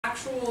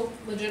actual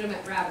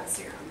legitimate rabbit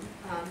serum.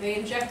 They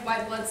inject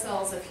white blood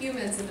cells of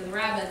humans into the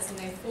rabbits and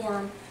they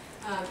form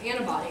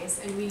antibodies,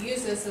 and we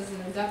use this as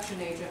an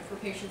induction agent for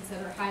patients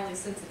that are highly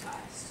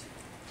sensitized.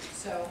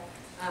 So,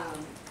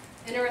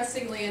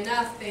 interestingly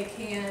enough, they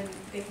can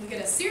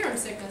get a serum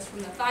sickness from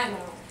the thymo,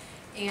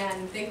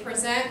 and they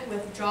present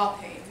with jaw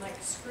pain, like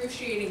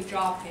excruciating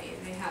jaw pain.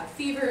 They have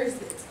fevers,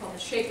 it's called a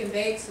shake and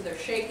bake, so they're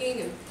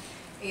shaking,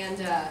 and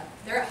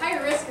they're at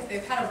higher risk if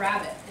they've had a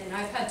rabbit. And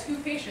I've had 2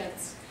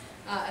 patients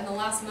in the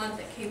last month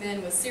that came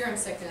in with serum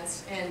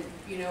sickness, and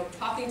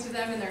talking to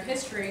them in their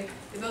history,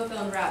 they both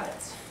own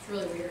rabbits. It's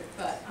really weird,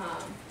 but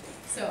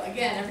so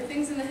again,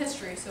 everything's in the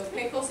history, so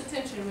pay close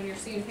attention when you're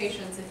seeing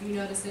patients if you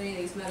notice any of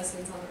these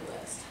medicines on their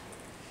list.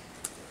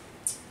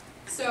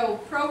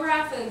 So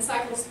Prograf and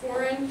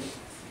cyclosporin,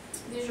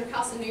 these are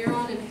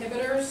calcineurin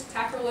inhibitors.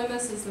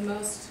 Tacrolimus is the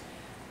most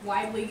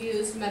widely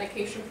used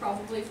medication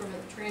probably from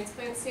a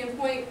transplant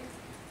standpoint.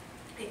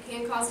 It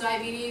can cause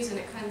diabetes and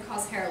it can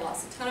cause hair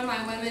loss. A ton of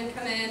my women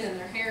come in and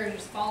their hair is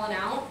just falling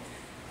out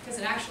because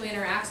it actually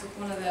interacts with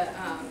one of the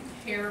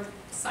hair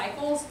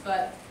cycles,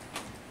 but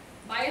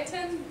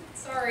biotin,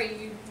 sorry,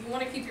 you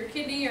want to keep your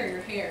kidney or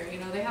your hair.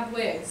 They have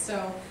wigs,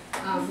 so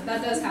but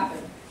that does happen.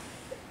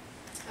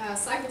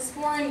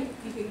 Cyclosporin,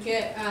 you can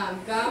get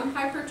gum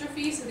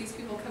hypertrophy, so these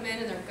people come in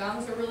and their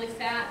gums are really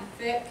fat and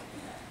thick.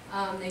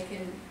 They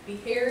can be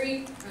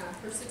hairy,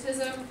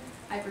 hirsutism,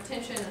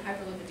 hypertension, and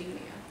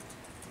hyperlipidemia.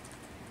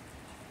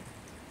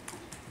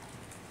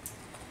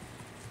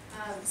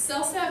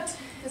 Cellcept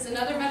is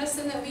another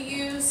medicine that we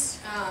use.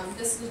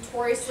 This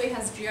notoriously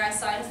has GI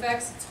side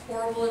effects. It's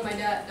horrible in my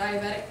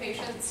diabetic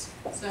patients.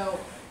 So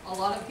a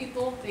lot of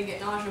people, they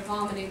get nausea,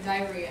 vomiting,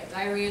 diarrhea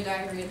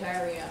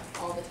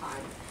all the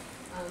time.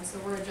 So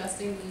we're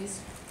adjusting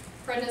these.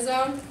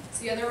 Prednisone is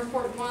the other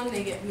important one.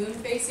 They get moon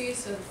faces,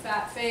 so the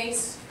fat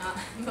face,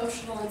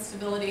 emotional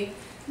instability.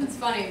 That's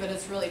funny, but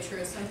it's really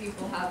true. Some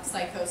people have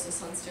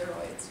psychosis on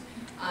steroids.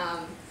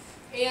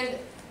 And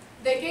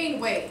they gain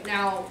weight.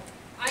 Now,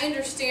 I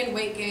understand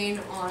weight gain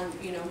on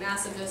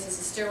massive doses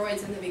of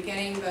steroids in the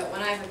beginning, but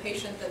when I have a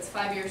patient that's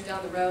 5 years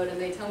down the road and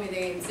they tell me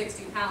they gained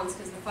 60 pounds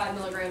because the 5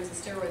 milligrams of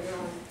steroid they're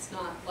on, it's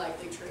not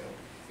likely true.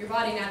 Your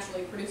body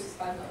naturally produces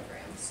 5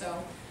 milligrams.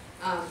 So,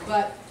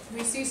 but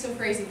we see some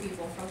crazy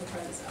people from the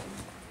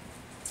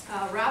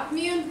prednisone.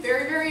 Rapamune,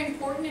 very, very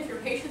important if your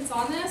patient's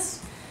on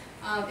this.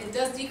 It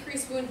does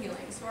decrease wound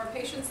healing. So our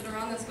patients that are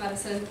on this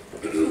medicine,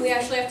 we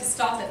actually have to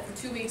stop it for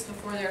 2 weeks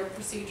before their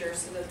procedure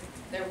so that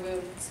their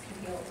wounds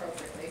can heal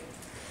appropriately.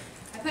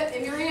 I put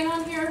Imuran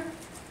on here.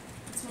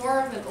 It's more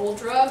of an old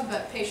drug,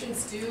 but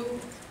patients do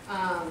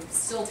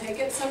still take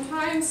it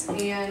sometimes,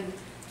 and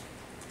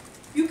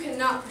you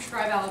cannot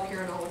prescribe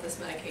allopurinol with this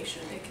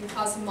medication. It can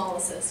cause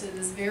hemolysis. It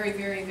is very,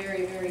 very,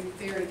 very, very,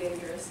 very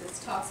dangerous. It's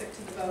toxic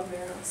to the bone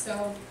marrow.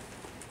 So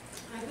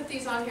I put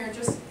these on here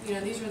just,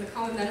 these are the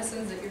common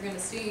medicines that you're going to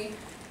see.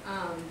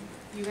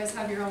 You guys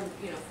have your own,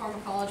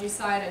 pharmacology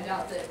side. I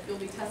doubt that you'll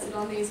be tested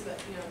on these, but,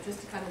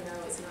 just to kind of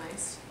know is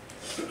nice.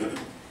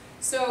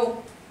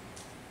 So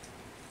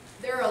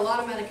there are a lot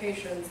of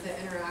medications that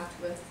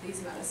interact with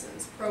these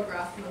medicines,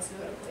 Prograf most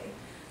notably.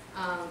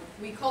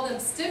 We call them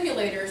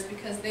stimulators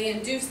because they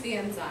induce the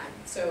enzyme.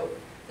 So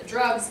the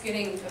drug's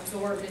getting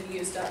absorbed and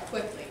used up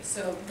quickly.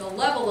 So the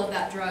level of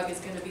that drug is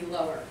going to be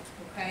lower,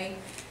 okay?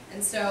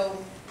 And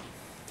so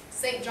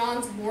St.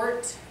 John's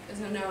wort is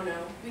a no-no.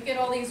 We get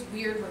all these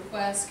weird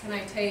requests. Can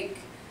I take,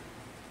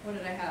 what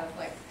did I have,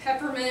 like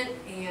peppermint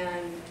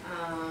and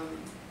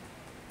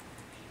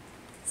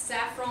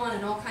saffron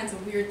and all kinds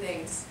of weird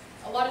things.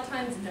 A lot of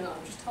times, no.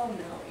 Just tell them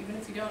no. Even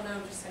if you don't know,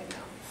 just say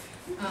no.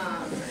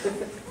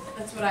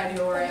 That's what I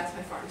do, or I ask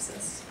my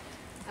pharmacist.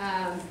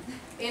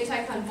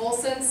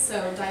 Anticonvulsants,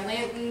 so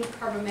Dilantin,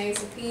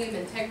 carbamazepine,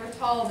 and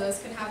Tegretol, those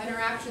can have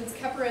interactions.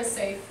 Keppra is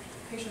safe.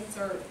 Patients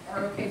are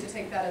okay to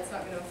take that. It's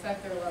not going to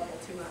affect their level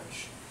too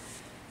much.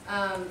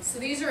 So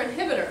these are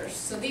inhibitors.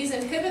 So these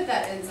inhibit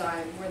that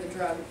enzyme where the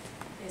drug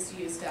is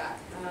used at,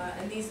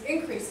 and these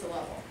increase the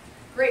level.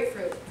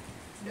 Grapefruit.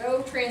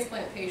 No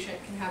transplant patient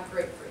can have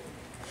grapefruit.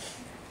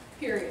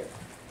 Period.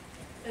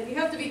 And you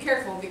have to be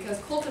careful because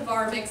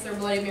cultivar makes their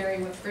Bloody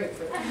Mary with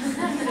grapefruit.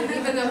 And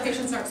even though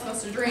patients aren't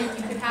supposed to drink,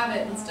 you can have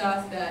it in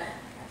stuff that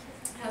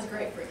has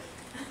grapefruit.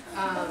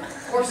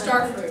 Or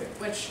starfruit,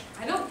 which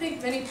I don't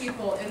think many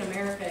people in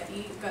America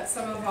eat, but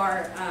some of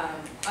our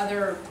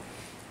other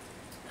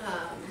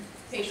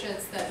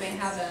patients that may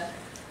have a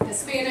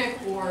Hispanic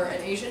or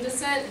an Asian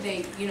descent,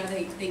 they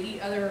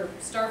eat other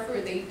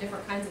starfruit, they eat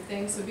different kinds of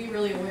things, so be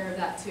really aware of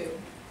that too.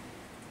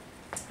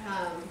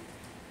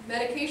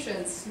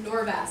 Medications,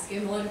 Norvasc,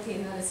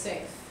 amlodipine, that is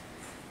safe.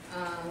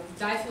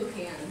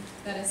 Diflucan,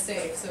 that is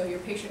safe. So your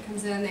patient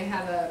comes in, they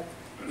have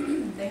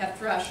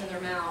thrush in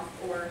their mouth,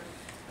 or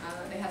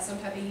they have some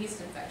type of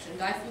yeast infection.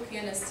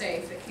 Diflucan is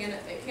safe. It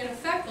can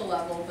affect the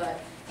level, but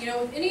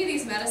with any of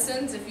these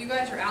medicines, if you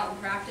guys are out in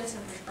practice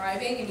and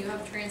prescribing and you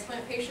have a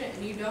transplant patient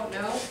and you don't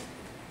know,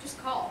 just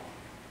call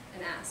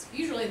and ask.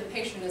 Usually the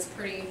patient is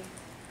pretty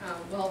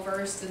well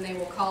versed, and they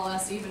will call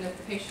us even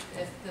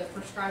if the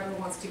prescriber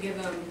wants to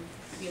give them,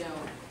 you know,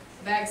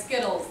 a bag of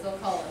Skittles, they'll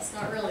call us.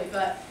 Not really,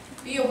 but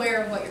be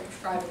aware of what you're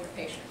prescribing your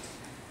patient.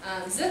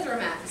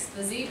 Zithromax,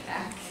 the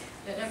Z-Pack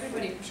that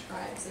everybody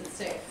prescribes, it's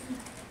safe.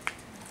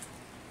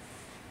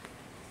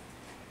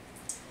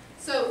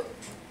 So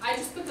I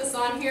just put this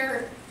on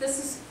here. This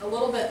is a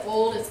little bit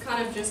old. It's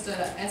kind of just an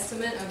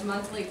estimate of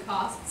monthly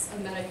costs of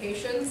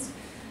medications.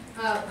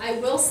 I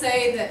will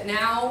say that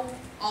now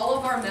all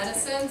of our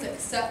medicines,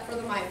 except for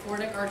the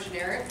Myfortic, are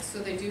generic, so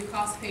they do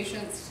cost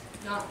patients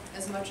not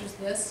as much as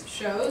this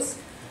shows.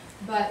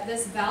 But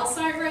this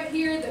Valsite right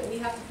here that we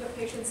have to put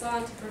patients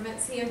on to prevent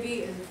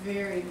CMV is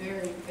very,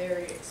 very,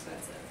 very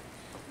expensive.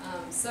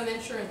 Some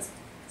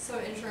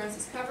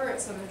insurances cover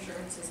it, some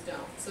insurances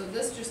don't. So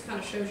this just kind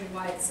of shows you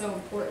why it's so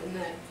important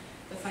that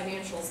the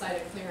financial side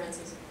of clearance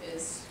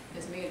is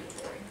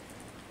mandatory.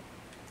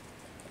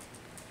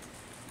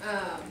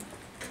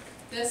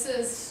 This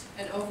is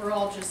an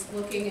overall just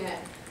looking at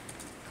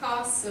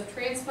costs of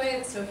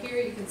transplants. So here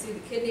you can see the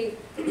kidney,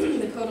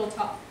 the total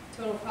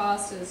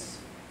cost is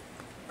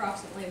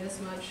approximately this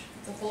much.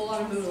 It's a whole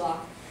lot of moolah.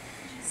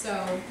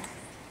 So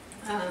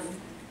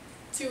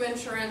 2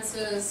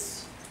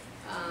 insurances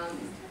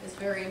is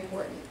very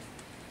important.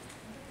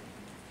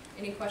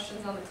 Any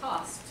questions on the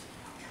cost?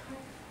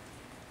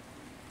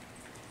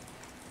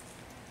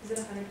 Is it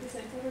 100%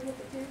 covered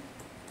with the 2?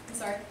 I'm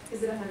sorry?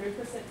 Is it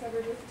 100%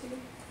 covered with 2?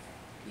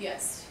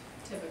 Yes,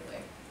 typically.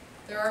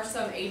 There are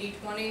some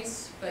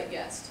 80-20s, but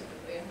yes,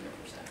 typically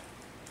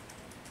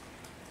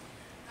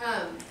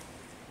 100%.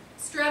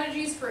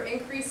 Strategies for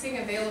increasing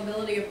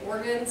availability of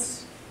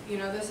organs. You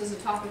know, this is a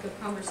topic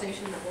of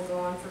conversation that will go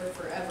on for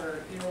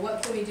forever. You know,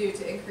 what can we do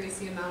to increase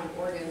the amount of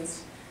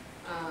organs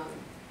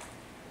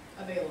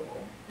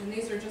available? And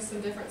these are just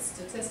some different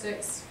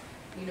statistics.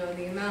 You know,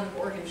 the amount of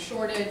organ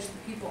shortage, the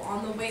people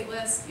on the wait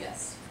list.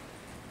 Yes.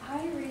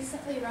 I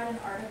recently read an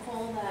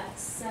article that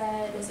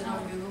said... Was it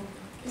on Google?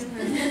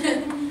 Actually,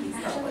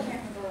 I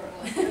can't remember what it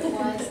was, but it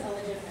was a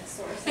legitimate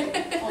source. I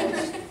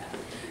always check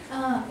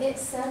that. It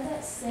said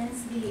that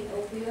since the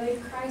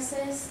opioid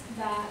crisis,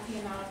 that the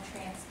amount of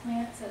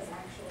transplants has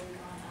actually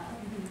gone up.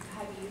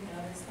 Have you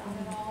noticed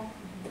that at all?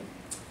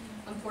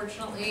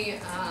 Unfortunately,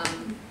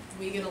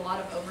 we get a lot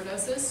of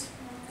overdoses,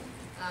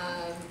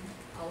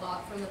 a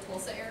lot from the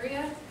Tulsa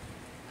area.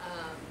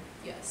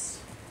 Yes.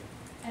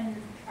 And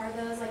are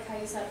those, like how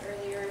you said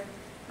earlier,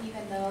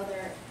 even though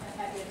it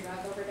might be a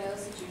drug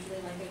overdose, it's usually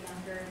like a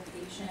younger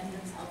patient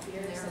that's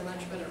healthier? They're a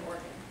much better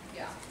organ,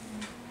 yeah.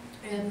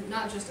 And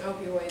not just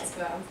opioids,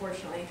 but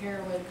unfortunately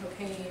heroin,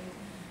 cocaine,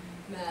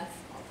 meth,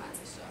 all kinds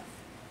of stuff.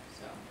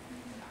 So,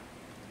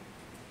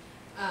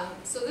 yeah.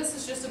 So this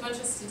is just a bunch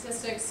of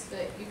statistics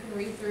that you can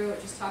read through.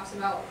 It just talks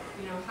about,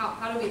 you know,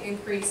 how do we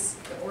increase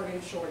the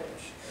organ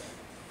shortage.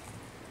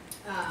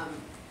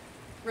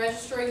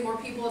 Registering more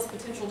people as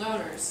potential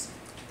donors.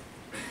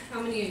 How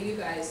many of you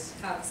guys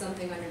have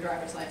something on your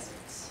driver's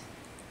license?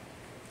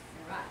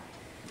 All right.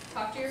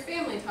 Talk to your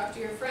family, talk to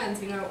your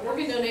friends. You know,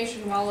 organ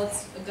donation, while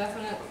it's a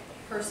definite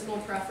personal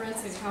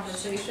preference and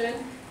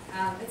conversation,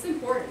 it's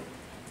important.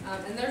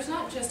 And there's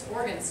not just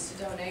organs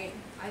to donate.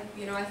 I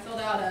filled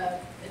out an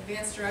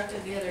advanced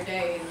directive the other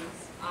day, and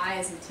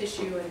eyes and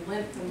tissue and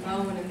lymph and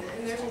bone,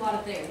 and there's a lot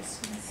of things.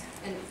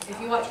 And if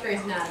you watch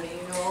Grey's Anatomy,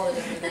 you know all the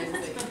different things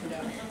that you can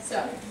donate.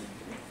 So,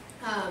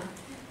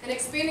 and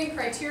expanding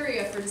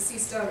criteria for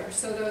deceased donors.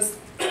 So those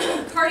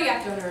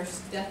cardiac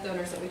donors, death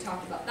donors that we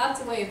talked about, that's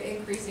a way of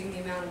increasing the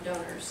amount of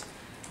donors.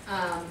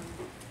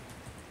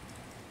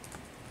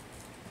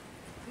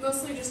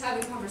 Mostly just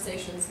having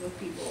conversations with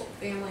people,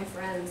 family,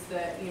 friends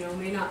that, you know,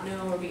 may not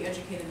know or be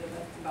educated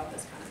about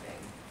this kind of thing.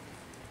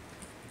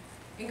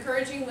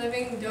 Encouraging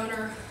living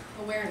donor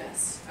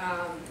awareness.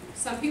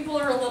 Some people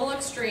are a little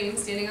extreme,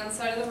 standing on the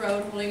side of the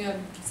road holding a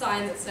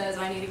sign that says,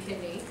 "I need a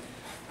kidney."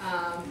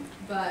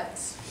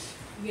 But,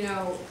 you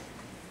know,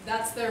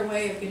 that's their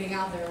way of getting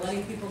out there,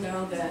 letting people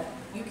know that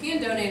you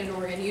can donate an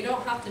organ. You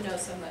don't have to know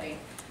somebody.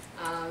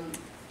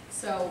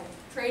 So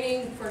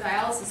training for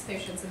dialysis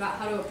patients about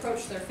how to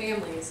approach their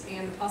families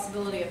and the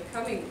possibility of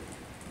becoming,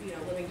 you know,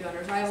 living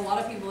donors. I have a lot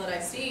of people that I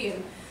see,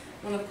 and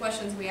one of the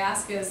questions we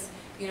ask is,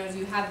 you know, do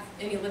you have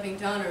any living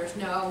donors?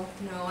 No,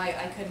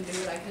 I couldn't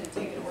do it. I couldn't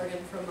take an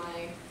organ from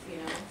my, you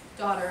know,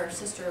 daughter or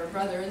sister or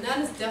brother, and that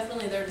is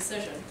definitely their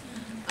decision.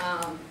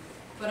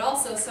 But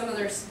also some of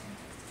their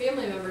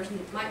family members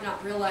might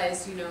not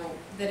realize, you know,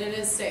 that it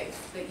is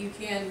safe, that you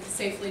can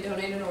safely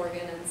donate an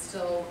organ and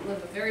still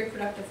live a very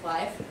productive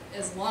life,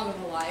 as long of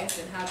a life,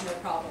 and have no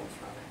problems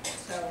from it.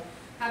 So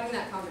having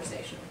that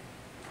conversation.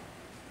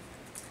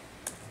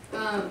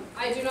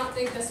 I do not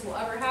think this will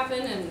ever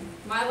happen in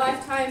my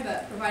lifetime,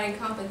 but providing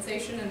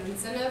compensation and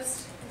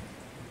incentives,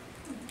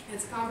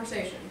 it's a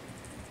conversation.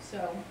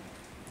 So,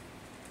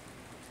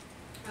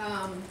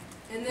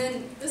 and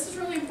then this is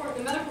really important.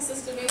 The medical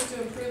system needs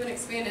to improve and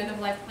expand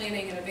end-of-life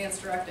planning and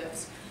advanced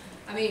directives.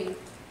 I mean,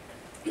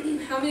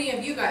 how many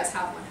of you guys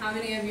have one? How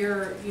many of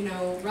your, you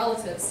know,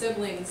 relatives,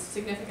 siblings,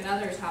 significant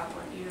others have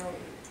one? You know,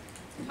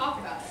 talk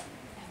about it.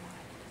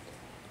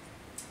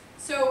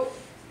 So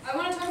I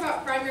want to talk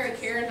about primary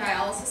care and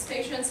dialysis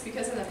patients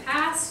because in the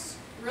past,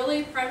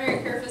 really,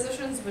 primary care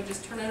physicians would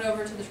just turn it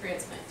over to the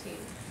transplant team.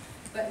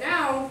 But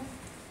now,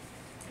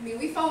 I mean,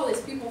 we follow these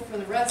people for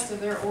the rest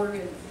of their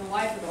organ, the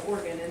life of the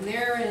organ, and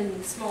they're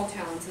in small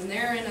towns, and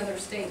they're in other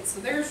states.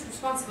 So there's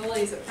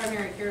responsibilities that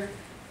primary care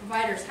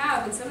providers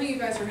have, and some of you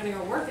guys are going to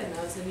go work in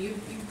those, and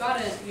you've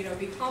got to, you know,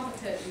 be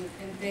competent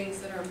in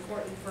things that are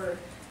important for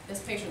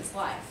this patient's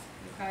life,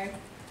 okay?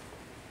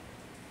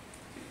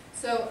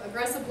 So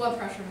aggressive blood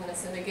pressure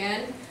medicine,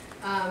 again,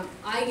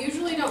 I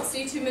usually don't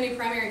see too many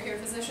primary care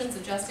physicians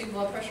adjusting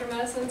blood pressure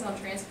medicines on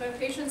transplant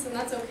patients, and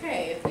that's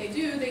okay. If they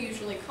do, they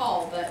usually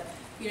call, but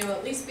you know,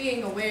 at least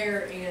being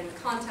aware and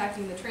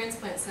contacting the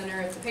transplant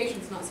center if the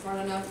patient's not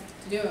smart enough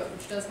to do it,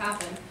 which does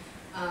happen,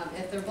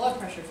 if their blood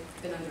pressure's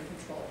been under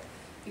control.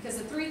 Because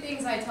the three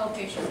things I tell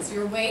patients,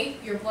 your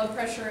weight, your blood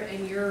pressure,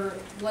 and your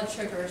blood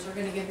sugars are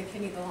going to give the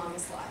kidney the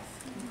longest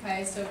life.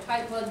 Okay, so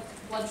tight blood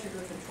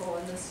sugar control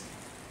in this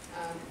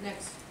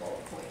next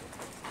bullet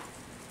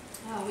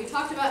point. We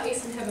talked about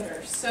ACE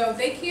inhibitors. So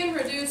they can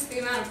reduce the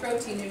amount of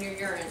protein in your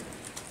urine,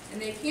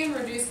 and they can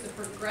reduce the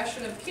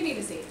progression of kidney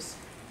disease.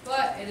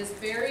 But it is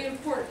very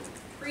important,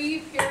 pre,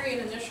 peri,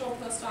 and initial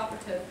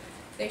postoperative,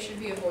 they should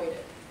be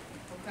avoided,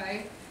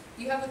 okay?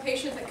 You have a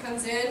patient that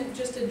comes in,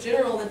 just in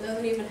general, that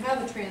doesn't even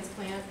have a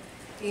transplant,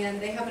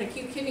 and they have an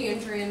acute kidney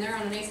injury and they're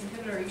on an ACE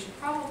inhibitor, you should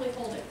probably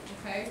hold it,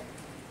 okay?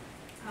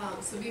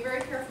 So be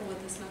very careful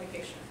with this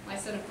medication,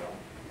 lisinopril.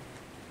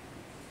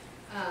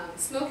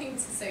 Smoking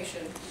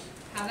cessation.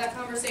 Have that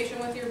conversation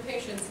with your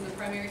patients in the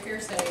primary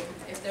care setting,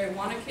 if they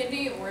want a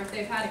kidney or if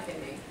they've had a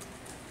kidney.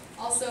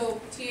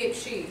 Also,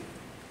 THC.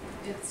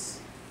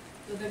 It's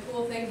the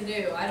cool thing to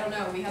do. I don't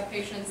know, we have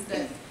patients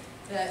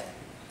that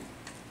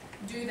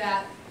do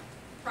that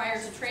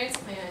prior to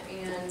transplant,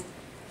 and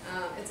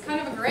it's kind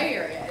of a gray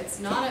area. It's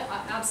not an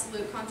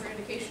absolute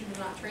contraindication to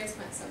not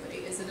transplant somebody.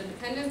 Is it a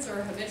dependence or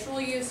a habitual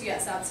use?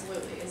 Yes,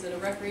 absolutely. Is it a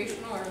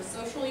recreational or a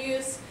social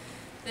use?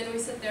 Then we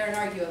sit there and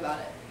argue about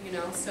it, you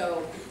know.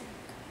 So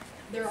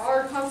there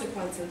are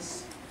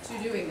consequences to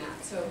doing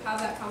that, so have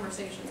that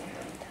conversation with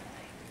them.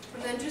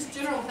 And then just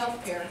general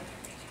health care.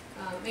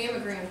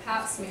 Mammogram,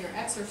 pap smear,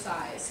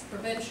 exercise,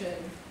 prevention,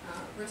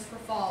 risk for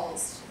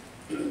falls.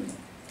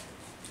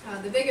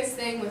 The biggest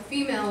thing with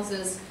females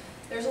is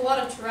there's a lot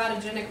of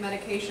teratogenic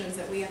medications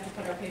that we have to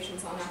put our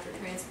patients on after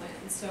transplant.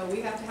 And so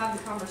we have to have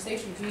the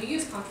conversation. Do you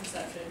use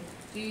contraception?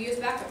 Do you use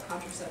backup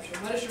contraception?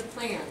 What is your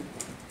plan?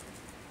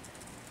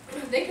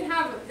 They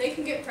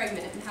can get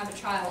pregnant and have a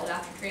child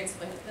after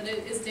transplant, but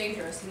it is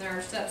dangerous, and there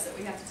are steps that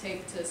we have to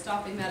take to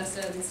stopping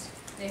medicines,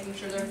 making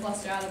sure they're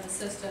flushed out of the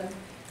system,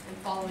 and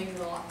following it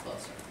a lot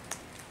closer.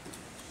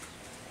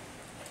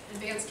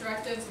 Advanced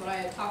directives, what I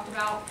had talked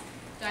about,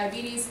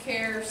 diabetes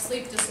care,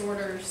 sleep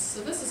disorders.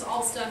 So this is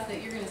all stuff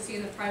that you're going to see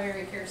in the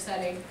primary care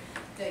setting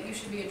that you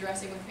should be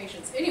addressing with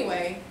patients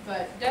anyway,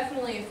 but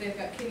definitely if they've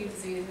got kidney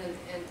disease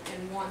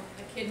and want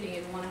a kidney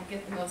and want to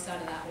get the most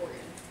out of that organ.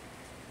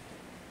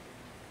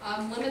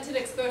 Limited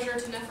exposure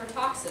to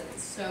nephrotoxins,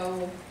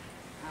 so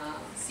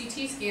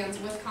CT scans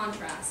with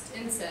contrast,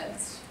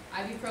 NSAIDs,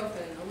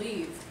 ibuprofen,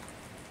 Aleve.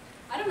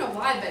 I don't know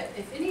why, but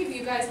if any of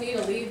you guys need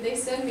Aleve, they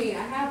send me,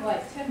 I have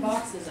like 10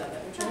 boxes of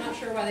it, which I'm not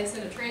sure why they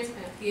send a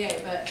transplant PA,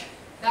 but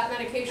that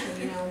medication,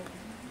 you know,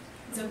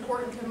 it's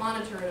important to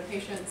monitor in a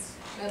patient's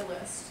med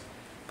list.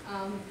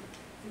 And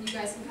you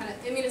guys can kind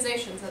of,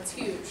 immunizations, that's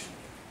huge.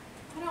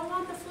 I don't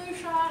want the flu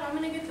shot, I'm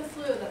going to get the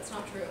flu. That's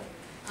not true.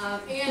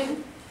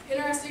 And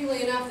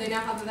interestingly enough, they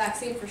now have a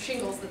vaccine for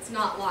shingles that's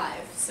not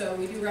live, so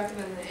we do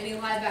recommend that any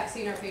live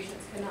vaccine our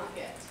patients cannot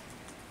get.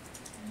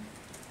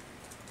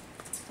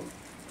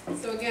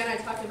 So again, I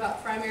talked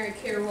about primary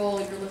care role.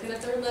 You're looking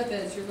at their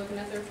lipids, you're looking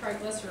at their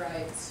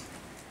triglycerides,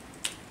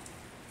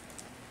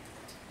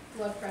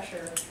 blood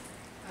pressure.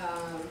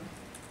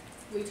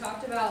 We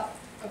talked about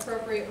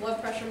appropriate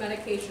blood pressure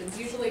medications.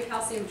 Usually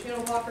calcium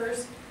channel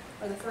blockers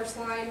are the first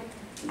line.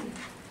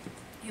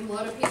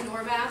 Amlodipine,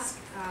 Norvasc.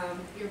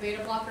 Your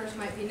beta blockers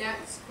might be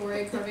next,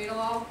 Corey,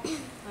 Carvedilol,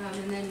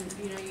 and then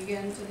you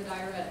get into the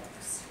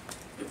diuretics.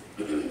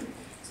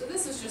 So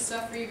this is just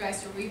stuff for you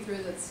guys to read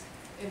through that's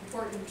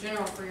important in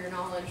general for your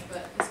knowledge,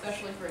 but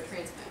especially for a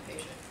transplant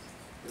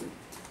patient.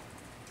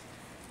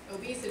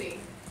 Obesity.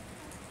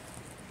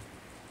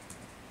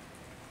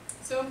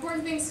 So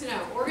important things to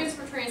know. Organs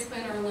for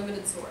transplant are a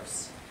limited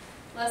source.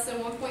 Less than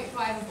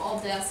 1.5 of all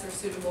deaths are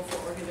suitable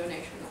for organ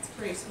donation. That's a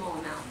pretty small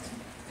amount.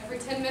 Every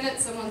 10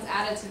 minutes, someone's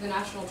added to the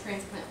national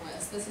transplant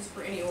list. This is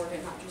for any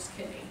organ, not just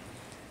kidney.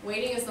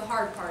 Waiting is the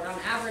hard part. On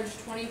average,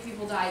 20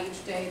 people die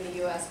each day in the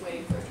U.S.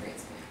 waiting for a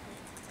transplant.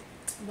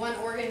 One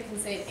organ can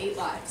save 8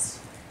 lives.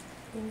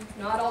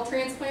 Not all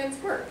transplants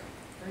work.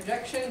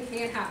 Rejection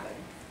can happen.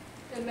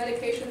 And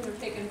medications are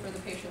taken for the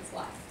patient's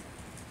life.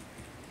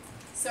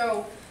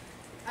 So,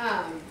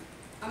 I'm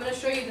going to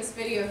show you this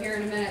video here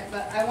in a minute,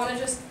 but I want to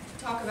just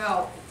talk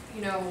about,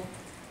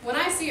 when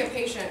I see a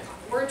patient,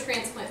 we're a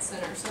transplant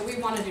center, so we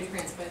want to do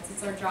transplants.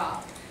 It's our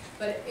job.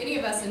 But any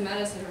of us in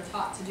medicine are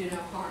taught to do no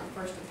harm,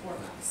 first and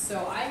foremost.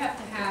 So I have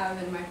to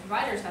have, and my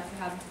providers have to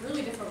have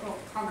really difficult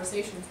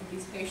conversations with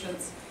these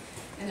patients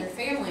and their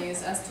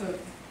families as to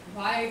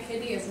why a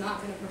kidney is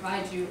not going to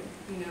provide you,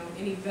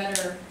 any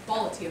better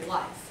quality of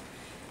life.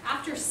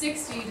 After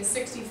 60 to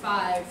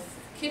 65,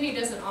 kidney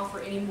doesn't offer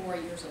any more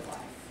years of life.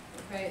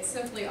 Okay, it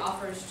simply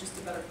offers just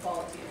a better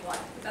quality of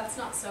life, but that's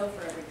not so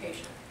for every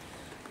patient.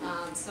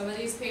 Some of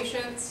these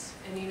patients,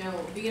 and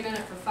being in it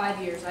for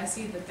 5 years, I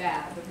see the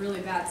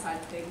really bad side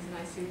of things, and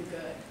I see the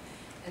good.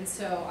 And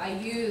so I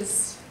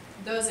use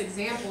those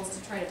examples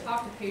to try to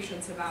talk to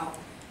patients about,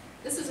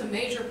 this is a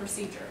major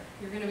procedure.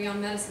 You're going to be on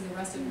medicine the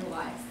rest of your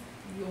life.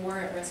 You're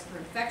at risk for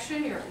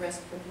infection, you're at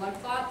risk for blood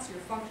clots, your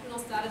functional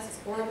status is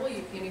horrible,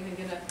 you can't even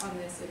get up on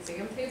this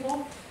exam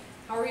table.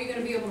 How are you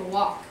going to be able to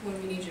walk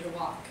when we need you to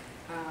walk?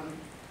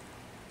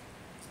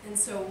 And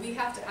so we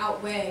have to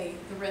outweigh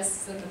the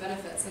risks and the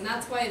benefits, and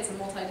that's why it's a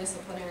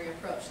multidisciplinary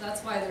approach.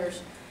 That's why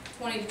there's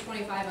 20 to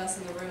 25 us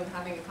in the room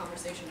having a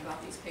conversation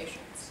about these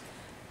patients.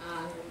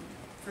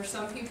 For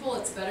some people,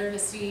 it's better to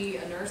see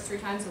a nurse 3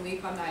 times a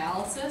week on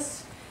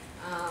dialysis.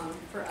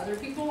 For other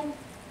people,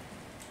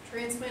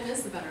 transplant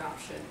is the better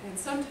option. And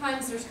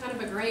sometimes there's kind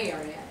of a gray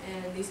area,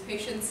 and these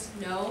patients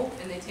know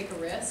and they take a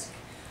risk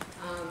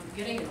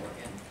getting an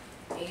organ.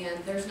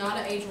 And there's not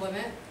an age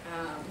limit.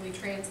 We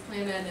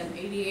transplanted an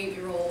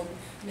 88-year-old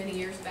many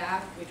years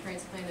back. We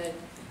transplanted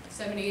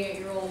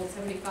 78-year-old,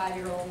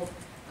 75-year-old.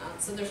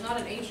 So there's not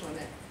an age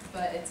limit,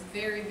 but it's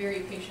very,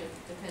 very patient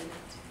dependent.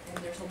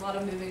 And there's a lot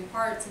of moving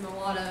parts and a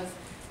lot of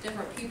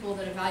different people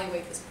that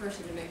evaluate this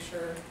person to make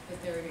sure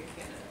that they're a good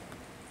candidate.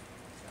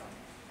 So,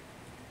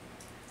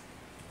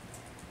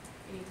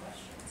 any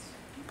questions?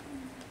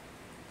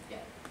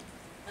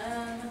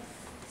 Yeah.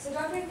 So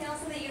Dr. McNeil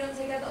said that you don't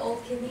take out the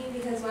old kidney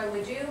because why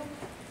would you?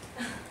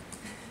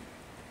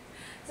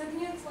 So can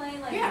you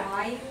explain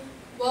why you?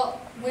 Well,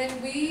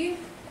 when we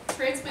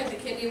transplant the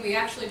kidney, we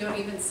actually don't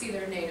even see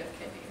their native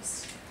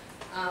kidneys.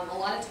 A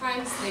lot of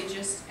times they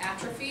just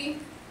atrophy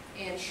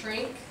and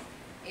shrink,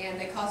 and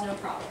they cause no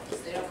problems.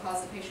 They don't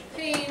cause the patient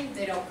pain,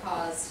 they don't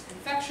cause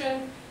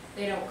infection,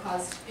 they don't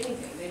cause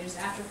anything. They just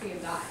atrophy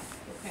and die,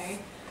 okay?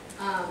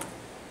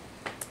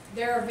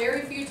 There are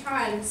very few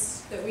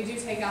times that we do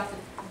take out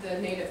the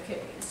native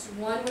kidneys.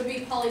 One would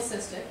be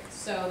polycystic,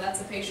 so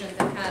that's a patient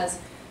that has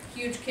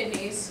huge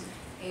kidneys,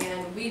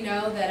 and we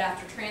know that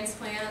after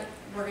transplant,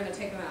 we're going to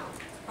take them out.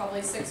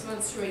 Probably 6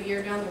 months to a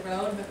year down the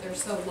road, but they're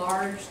so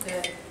large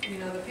that,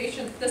 the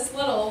patient's this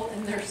little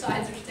and their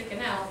sides are sticking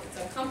out, it's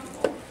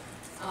uncomfortable.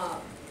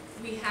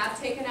 We have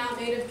taken out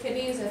native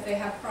kidneys if they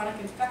have chronic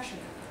infection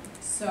in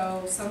them.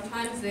 So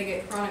sometimes they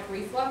get chronic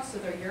reflux, so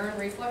their urine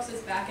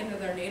refluxes back into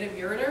their native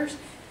ureters,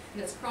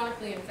 and it's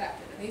chronically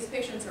infected. And these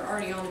patients are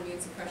already on immune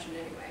suppression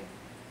anyway.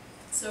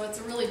 So it's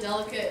a really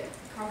delicate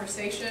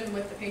conversation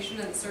with the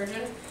patient and the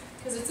surgeon,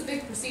 because it's a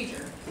big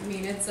procedure. I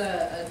mean, it's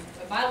a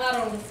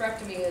bilateral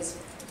nephrectomy is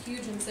a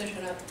huge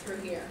incision up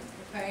through here,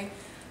 okay?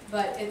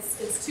 But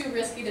it's too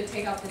risky to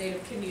take out the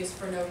native kidneys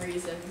for no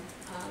reason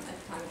at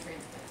the time of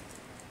transplant.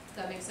 Does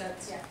that make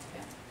sense? Yeah.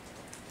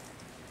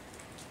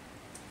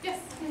 Yes?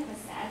 It's kind of a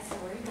sad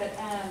story, but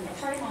a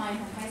friend of mine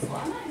from high school,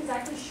 I'm not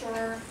exactly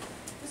sure,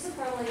 this was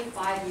probably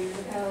 5 years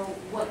ago,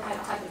 what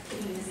type of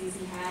kidney disease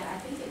he had. I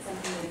think it's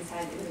something that he's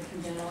had, it was a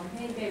congenital,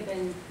 maybe it may have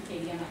been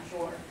PKD, I'm not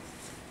sure.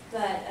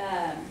 But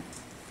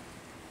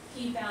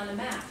he found a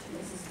match, and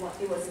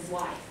it was his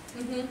wife.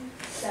 Mm-hmm.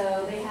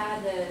 So they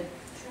had the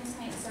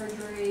transplant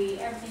surgery,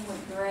 everything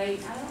went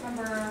great. I don't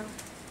remember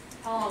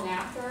how long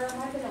after, it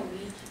might have been a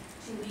week,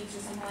 2 weeks or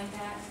something like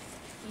that.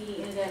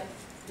 He ended up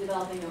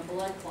developing a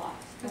blood clot,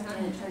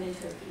 and it turned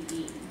into a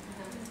PE,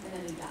 and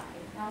then he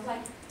died. And I was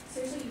like,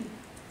 seriously,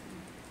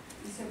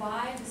 you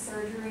survived the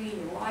surgery,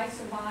 your wife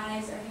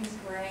survives, everything's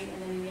great,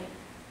 and then you get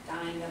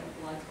dying of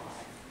a blood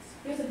clot.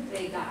 He was a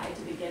big guy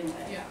to begin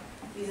with. Yeah.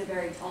 He's a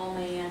very tall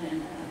man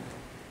and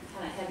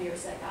kind of heavier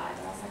set guy,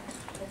 but I was like,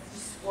 that's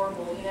just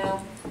horrible, He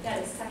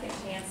had a second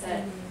chance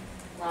at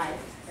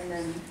life, and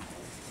then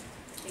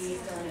he's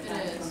throwing it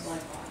back to a blood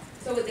clot.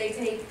 So would they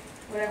take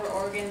whatever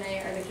organ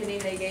or the kidney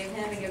they gave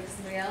him and give it to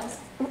somebody else?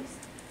 You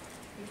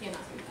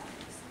cannot do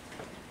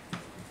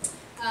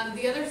that.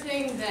 The other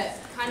thing that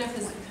kind of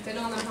has been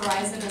on the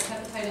horizon is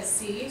hepatitis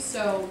C.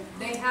 So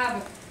they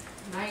have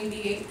a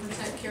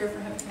 98% cure for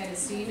hepatitis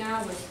C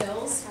now with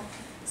pills.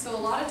 So a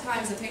lot of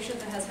times a patient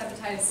that has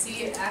hepatitis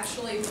C, it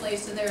actually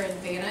plays to their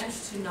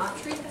advantage to not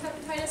treat the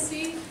hepatitis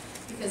C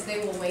because they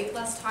will wait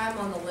less time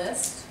on the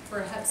list for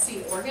a hep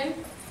C organ.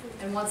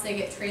 And once they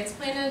get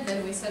transplanted,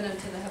 then we send them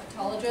to the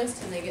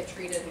hepatologist and they get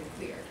treated and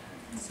cleared.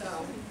 So,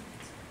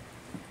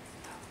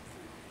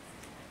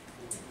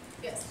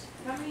 yes?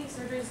 How many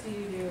surgeries do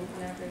you do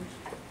on average?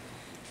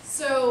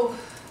 So,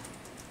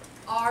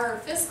 our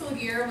fiscal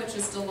year, which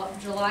is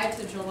July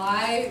to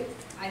July,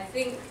 I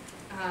think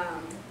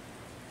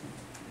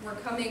we're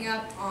coming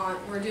up on,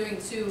 we're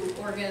doing 2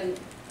 organ,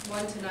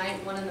 one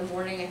tonight, one in the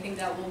morning. I think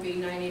that will be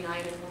 99 and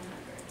 100.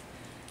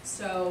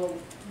 So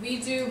we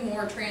do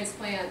more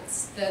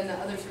transplants than the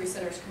other 3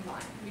 centers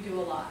combined. We do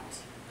a lot.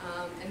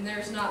 And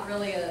there's not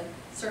really a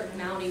certain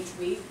amount each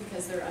week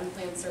because they're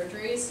unplanned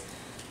surgeries.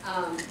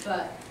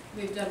 But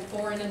we've done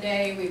 4 in a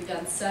day, we've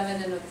done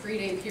 7 in a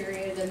 3-day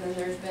period, and then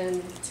there's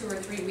been 2 or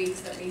 3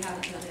 weeks that we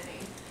haven't done any.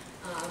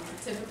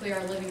 Typically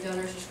our living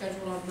donors are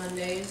scheduled on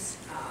Mondays,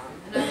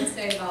 and I would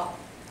say about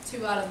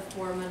 2 out of the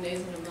 4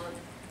 Mondays in a month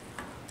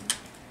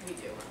we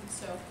do them.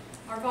 So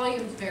our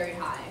volume is very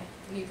high.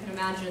 And you can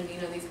imagine, you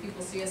know, these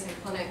people see us in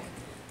clinic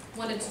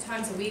 1 to 2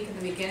 times a week in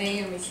the beginning,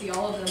 and we see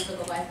all of them for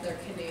the life of their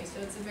kidney. So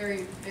it's a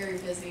very, very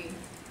busy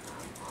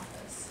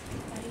office.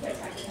 Have you guys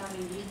tracked how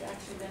many you've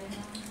actually been in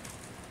on?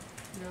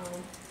 No.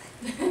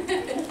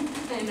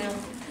 I know.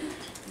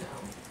 No.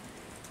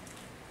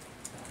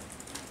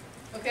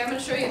 Okay, I'm going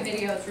to show you a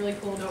video. It's really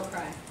cool. Don't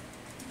cry.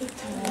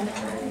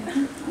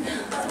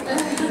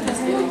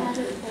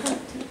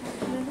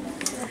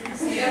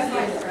 Yeah,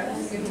 fine.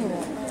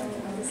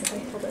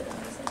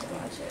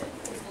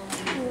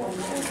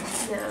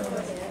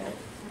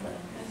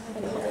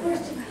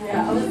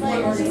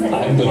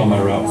 I've been on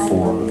my route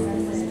 4,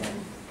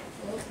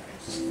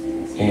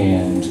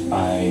 and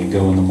I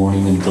go in the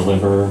morning and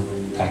deliver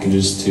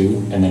packages to,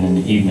 and then in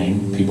the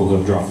evening, people who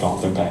have dropped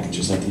off their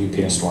packages at the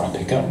UPS store I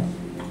pick up.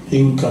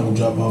 He would come and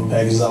drop off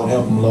packages. I would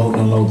help him load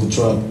and unload the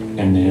truck.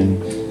 And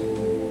then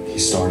he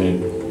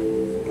started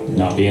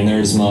not being there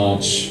as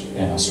much,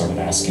 and I started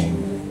asking,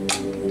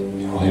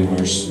 you know, hey,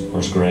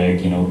 where's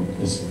Greg? You know,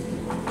 is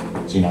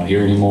he not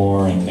here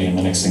anymore? And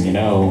the next thing you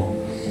know,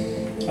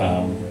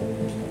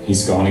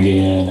 he's gone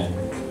again,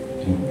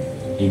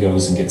 and he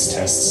goes and gets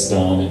tests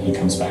done, and he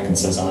comes back and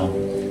says,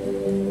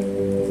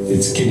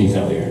 it's kidney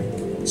failure.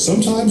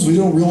 Sometimes we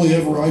don't really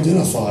ever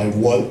identify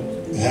what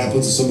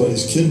happens to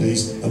somebody's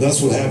kidneys, and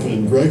that's what happened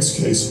in Greg's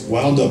case.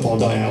 Wound up on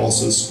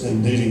dialysis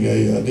and needing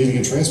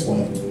a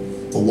transplant.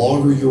 The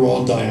longer you're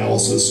on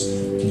dialysis,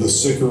 the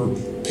sicker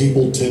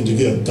people tend to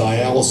get.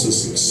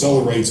 Dialysis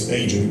accelerates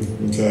aging.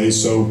 Okay,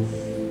 so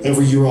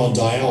every year on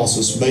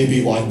dialysis may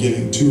be like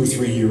getting 2 or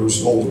 3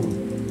 years older.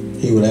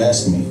 He would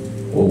ask me,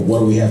 well, what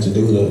do we have to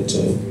do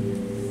to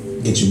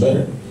get you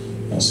better?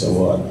 I said,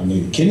 well, I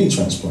need a kidney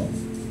transplant.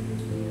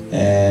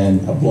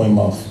 And I blew him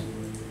off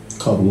a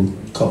couple,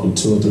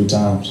 2 or 3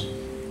 times.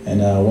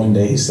 And one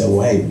day he said,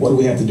 well, hey, what do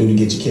we have to do to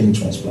get your kidney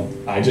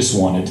transplant? I just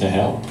wanted to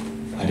help.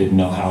 I didn't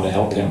know how to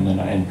help him,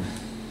 and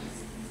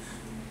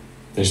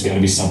there's got to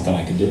be something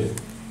I could do.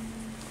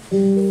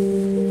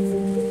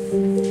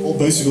 Well,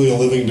 basically a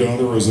living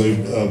donor is a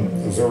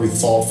very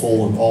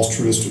thoughtful and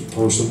altruistic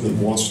person that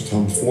wants to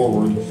come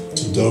forward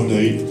to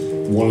donate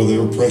one of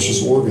their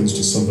precious organs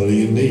to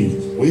somebody in need.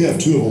 We have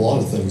 2 of a lot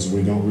of things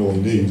we don't really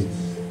need,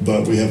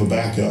 but we have a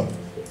backup.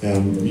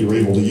 And you're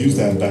able to use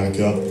that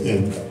backup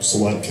in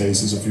select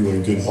cases if you're a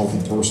good, healthy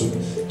person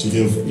to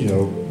give, you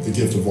know, the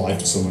gift of life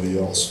to somebody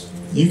else.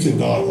 You can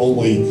not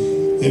only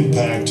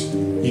impact,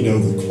 you know,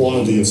 the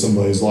quantity of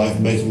somebody's life,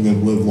 making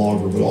them live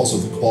longer, but also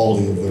the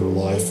quality of their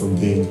life from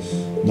being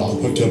not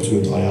hooked up to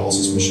a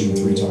dialysis machine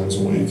 3 times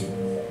a week.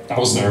 I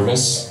was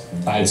nervous.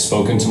 I had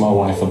spoken to my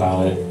wife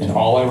about it, and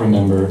all I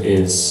remember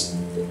is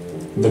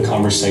the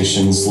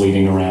conversations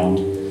leading around,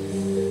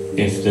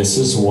 if this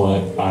is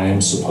what I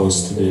am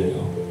supposed to do,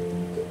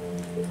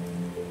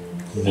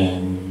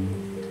 then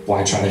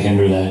why try to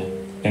hinder that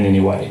in any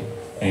way?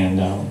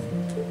 And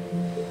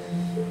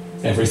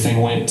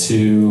everything went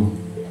to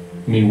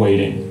me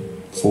waiting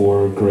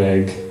for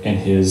Greg and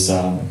his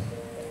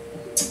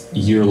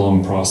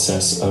year-long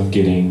process of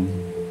getting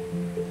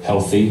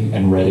healthy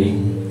and ready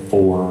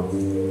for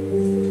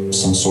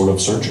some sort of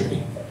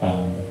surgery,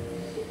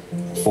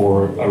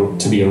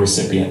 to be a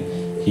recipient.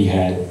 He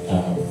had,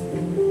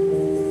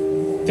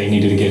 they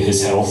needed to get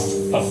his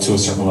health up to a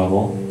certain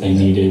level. They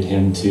needed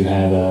him to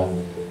have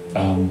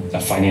a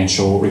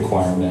financial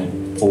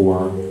requirement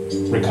for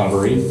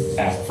recovery,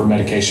 for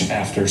medication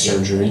after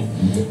surgery.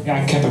 Mm-hmm.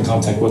 I kept in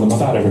contact with him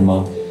about every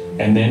month,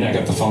 and then I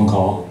got the phone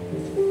call.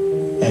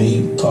 And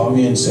he called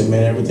me and said,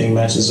 man, everything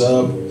matches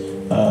up.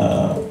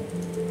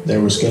 They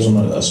were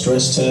scheduling a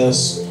stress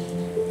test.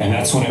 And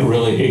that's when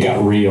it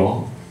got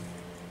real.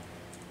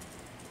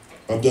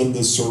 I've done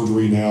this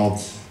surgery now,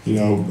 you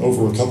know,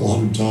 over a couple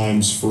 100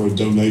 times for a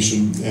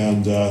donation,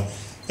 and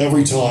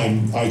every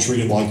time I treat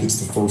it like it's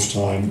the first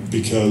time,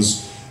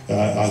 because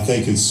I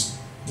think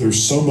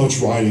there's so much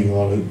riding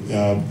on it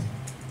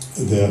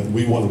that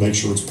we want to make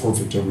sure it's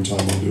perfect every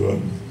time we do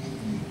it.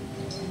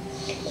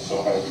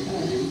 So happy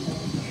for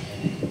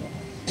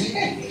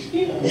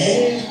you.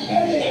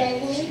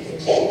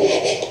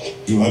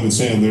 You know, I've been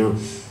standing there,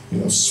 you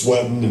know,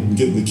 sweating and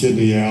getting the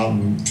kidney out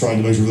and trying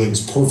to make sure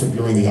everything's perfect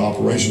during the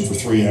operation for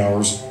 3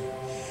 hours.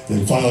 And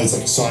then finally it's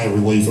like a sigh of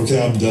relief. Okay,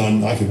 I'm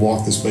done. I can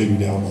walk this baby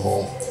down the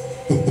hall.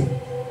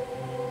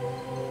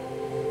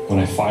 When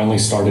I finally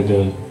started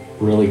to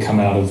really come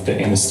out of the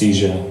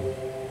anesthesia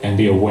and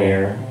be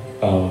aware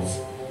of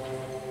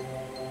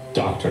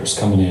doctors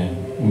coming in,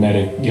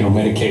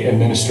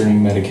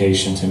 administering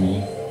medication to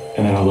me,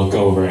 and then I look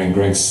over and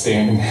Greg's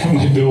standing at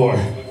my door.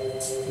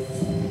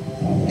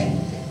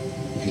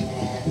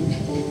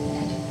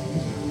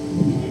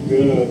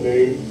 Good,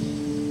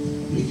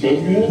 dude. feel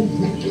good?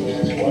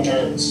 What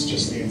hurts?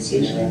 Just the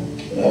incision?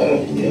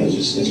 Yeah,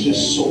 it's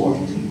just sore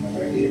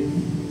right here.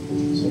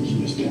 So it's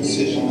just the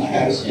incision. I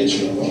had a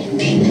picture of it.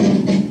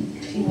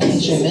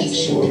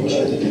 Sore, but I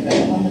didn't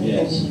have it.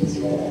 Yes.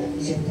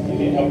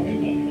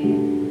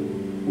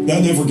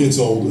 That never gets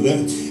old.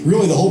 That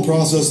really, the whole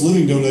process,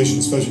 living donation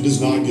especially, does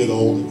not get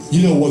old.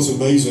 You know what's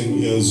amazing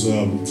is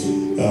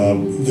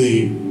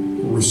the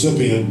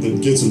recipient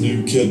that gets a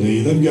new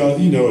kidney. They've got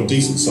a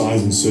decent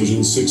sized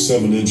incision,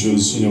 6-7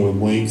 inches, in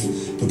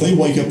length. But they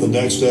wake up the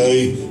next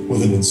day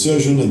with an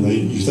incision, and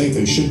you think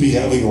they should be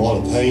having a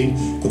lot of pain,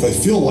 but they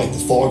feel like the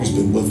fog has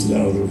been lifted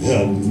out of their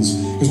head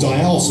because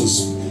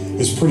dialysis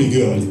is pretty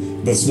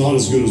good, but it's not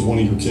as good as one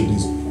of your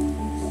kidneys.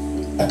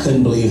 I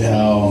couldn't believe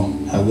how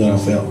good I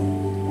felt.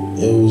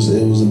 It was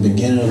a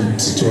beginning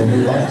to a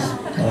new life,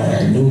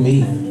 a new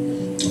me. I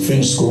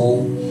finished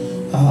school.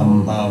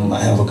 I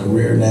have a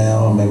career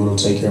now. I'm able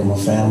to take care of my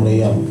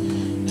family.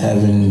 I'm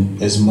having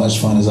as much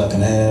fun as I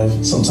can have.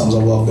 Sometimes I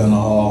walk down the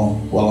hall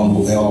while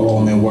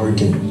I'm at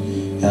work,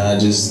 and I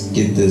just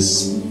get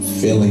this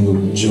feeling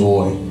of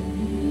joy.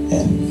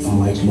 And I'm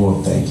like,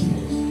 Lord, thank you.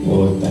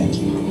 Lord, thank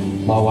you.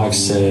 My wife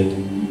said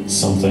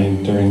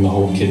something during the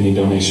whole kidney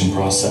donation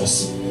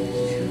process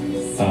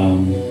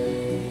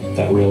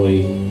that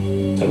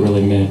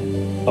really meant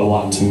a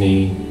lot to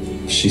me.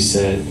 She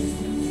said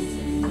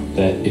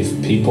that if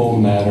people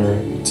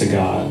matter to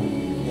God,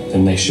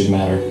 then they should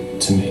matter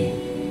to me.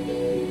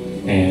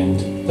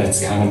 And that's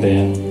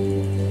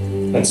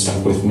that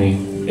stuck with me.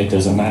 It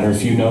doesn't matter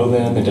if you know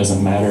them, it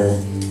doesn't matter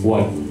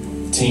what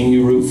team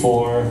you root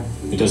for,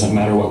 it doesn't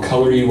matter what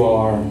color you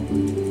are.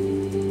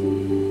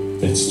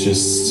 It's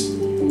just,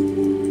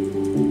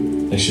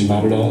 they should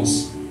matter to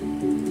us.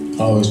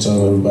 I always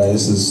tell everybody,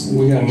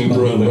 we got a new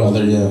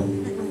brother. Yeah.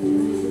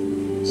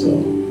 So,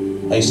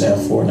 I used to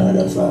have 4, now I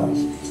got 5.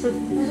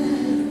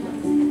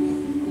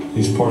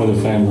 He's part of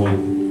the family.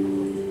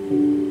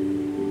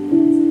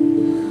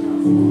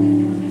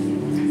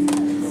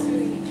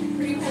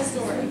 Pretty cool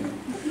story.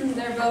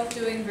 They're both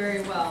doing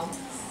very well.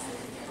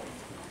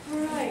 All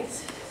right.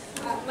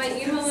 My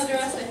email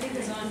address, I think,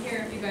 is on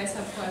here. If you guys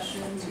have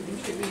questions, you can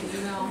shoot me an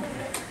email.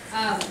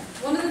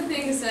 One of the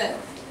things that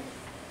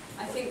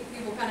I think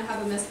people kind of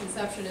have a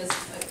misconception is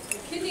a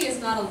kidney is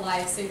not a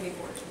life-saving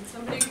organ.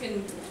 Somebody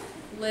can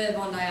live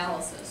on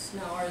dialysis.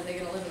 Now, are they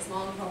going to live as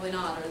long? Probably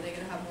not. Are they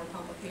going to have more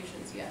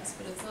complications? Yes,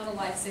 but it's not a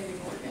life-saving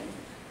organ.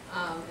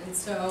 And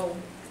so,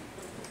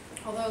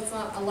 although it's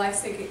not a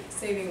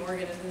life-saving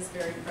organ, it is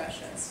very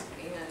precious.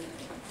 And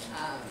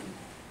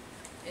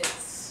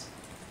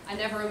I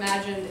never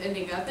imagined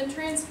ending up in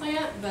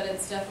transplant, but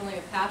it's definitely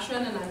a passion,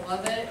 and I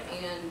love it.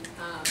 And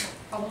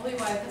probably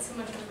why I put so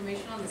much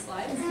information on the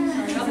slides.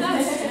 Sorry about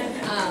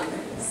that.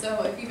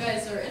 So if you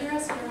guys are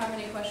interested or have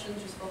any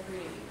questions, just feel free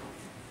to email.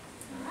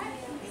 All right.